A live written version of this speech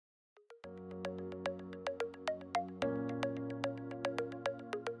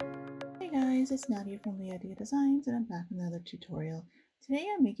guys, it's Nadia from LiaDia Designs and I'm back with another tutorial. Today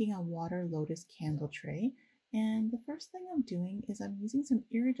I'm making a water lotus candle tray, and the first thing I'm doing is I'm using some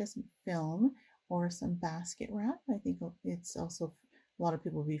iridescent film or some basket wrap. I think it's also, a lot of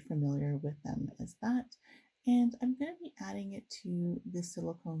people will be familiar with them as that. And I'm going to be adding it to the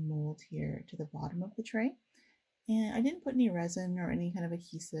silicone mold here to the bottom of the tray. And I didn't put any resin or any kind of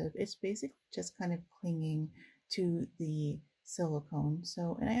adhesive. It's basically just kind of clinging to the silicone.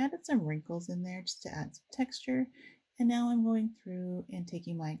 So, and I added some wrinkles in there just to add some texture. And now I'm going through and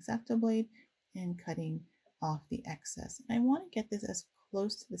taking my X-Acto blade and cutting off the excess. And I want to get this as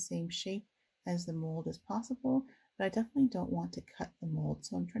close to the same shape as the mold as possible, but I definitely don't want to cut the mold.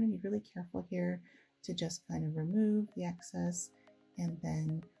 So I'm trying to be really careful here to just kind of remove the excess. And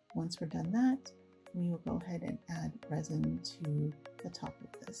then once we're done that, we will go ahead and add resin to the top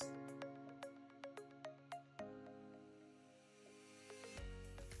of this.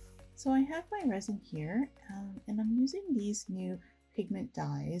 So I have my resin here, and I'm using these new pigment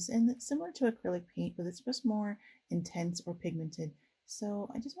dyes, and it's similar to acrylic paint, but it's just more intense or pigmented. So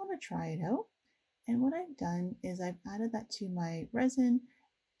I just want to try it out. And what I've done is I've added that to my resin.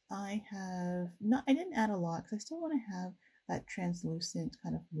 I didn't add a lot because I still want to have that translucent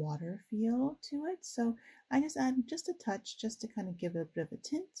kind of water feel to it. So I just added just a touch just to kind of give it a bit of a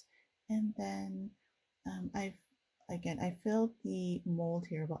tint. And then I filled the mold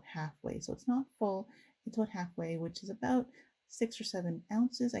here about halfway. So it's not full, it's about halfway, which is about 6 or 7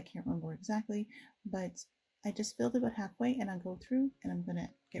 ounces. I can't remember exactly, but I just filled it about halfway, and I'll go through and I'm gonna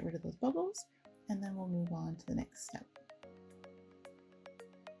get rid of those bubbles, and then we'll move on to the next step.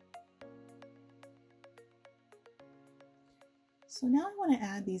 So now I want to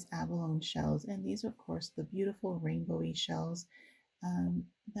add these abalone shells, and these are of course the beautiful rainbowy shells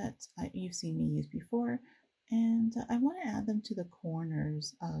that you've seen me use before. And I want to add them to the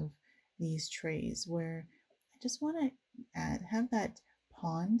corners of these trays where I just want to have that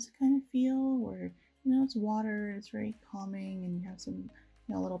pond kind of feel where, it's water, it's very calming, and you have some,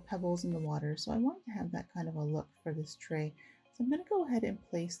 little pebbles in the water. So I want to have that kind of a look for this tray. So I'm going to go ahead and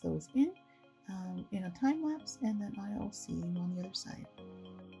place those in a time lapse, and then I'll see you on the other side.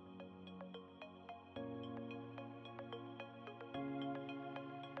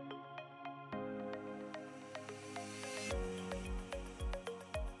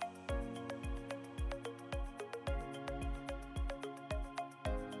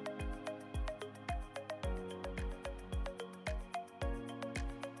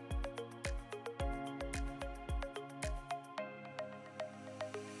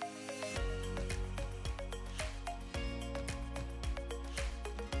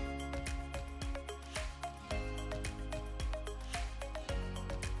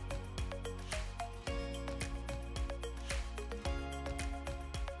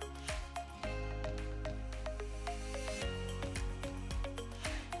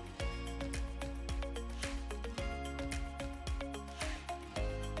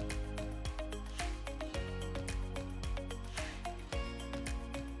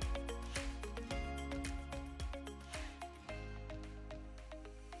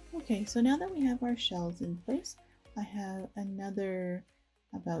 Okay, so now that we have our shells in place, I have another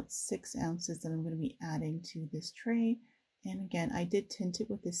about 6 ounces that I'm going to be adding to this tray. And again, I did tint it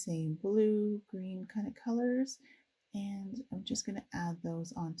with the same blue, green kind of colors, and I'm just going to add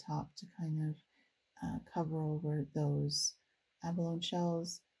those on top to kind of cover over those abalone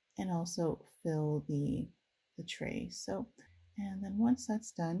shells and also fill the tray. So, and then once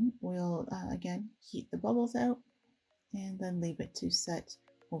that's done, we'll again heat the bubbles out and then leave it to set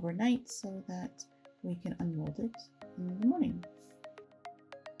overnight so that we can unmold it in the morning.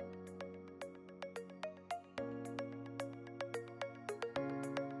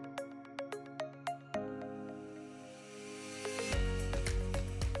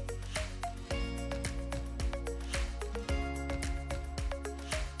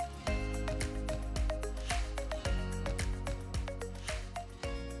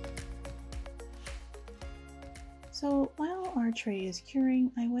 So while our tray is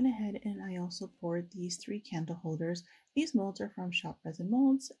curing, I went ahead and I also poured these 3 candle holders. These molds are from Shop Resin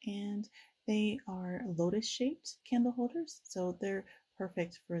Molds, and they are Lotus shaped candle holders, so they're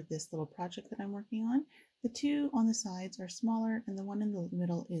perfect for this little project that I'm working on. The 2 on the sides are smaller, and the one in the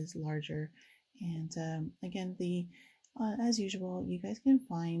middle is larger. And again, as usual, you guys can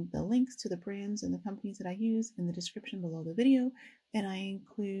find the links to the brands and the companies that I use in the description below the video, and I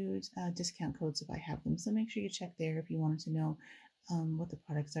include discount codes if I have them. So make sure you check there if you wanted to know what the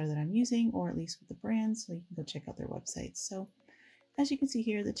products are that I'm using, or at least with the brands, so you can go check out their websites. So as you can see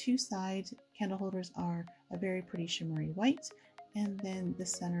here, the 2 side candle holders are a very pretty shimmery white, and then the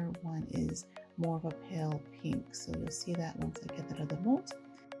center one is more of a pale pink. So you'll see that once I get that out of the mold.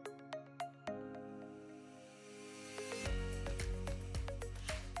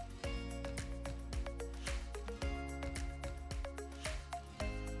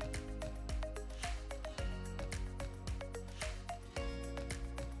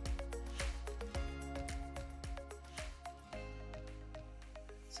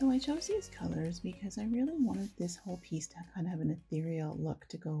 So I chose these colors because I really wanted this whole piece to kind of have an ethereal look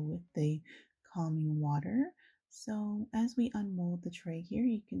to go with the calming water. So as we unmold the tray here,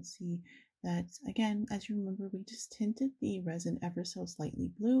 you can see that, again, as you remember, we just tinted the resin ever so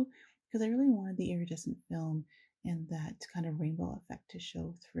slightly blue because I really wanted the iridescent film and that kind of rainbow effect to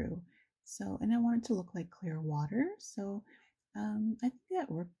show through. So, and I wanted to look like clear water. So I think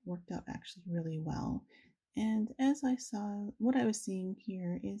that worked out actually really well. And as I saw, what I was seeing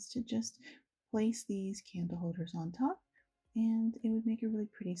here is to just place these candle holders on top, and it would make a really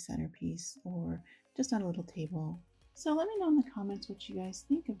pretty centerpiece or just on a little table. So let me know in the comments what you guys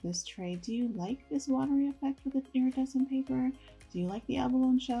think of this tray. Do you like this watery effect with the iridescent paper? Do you like the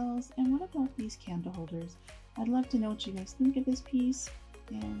abalone shells? And what about these candle holders? I'd love to know what you guys think of this piece.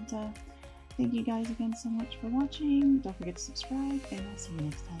 And thank you guys again so much for watching. Don't forget to subscribe, and I'll see you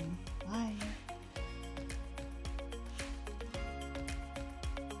next time. Bye!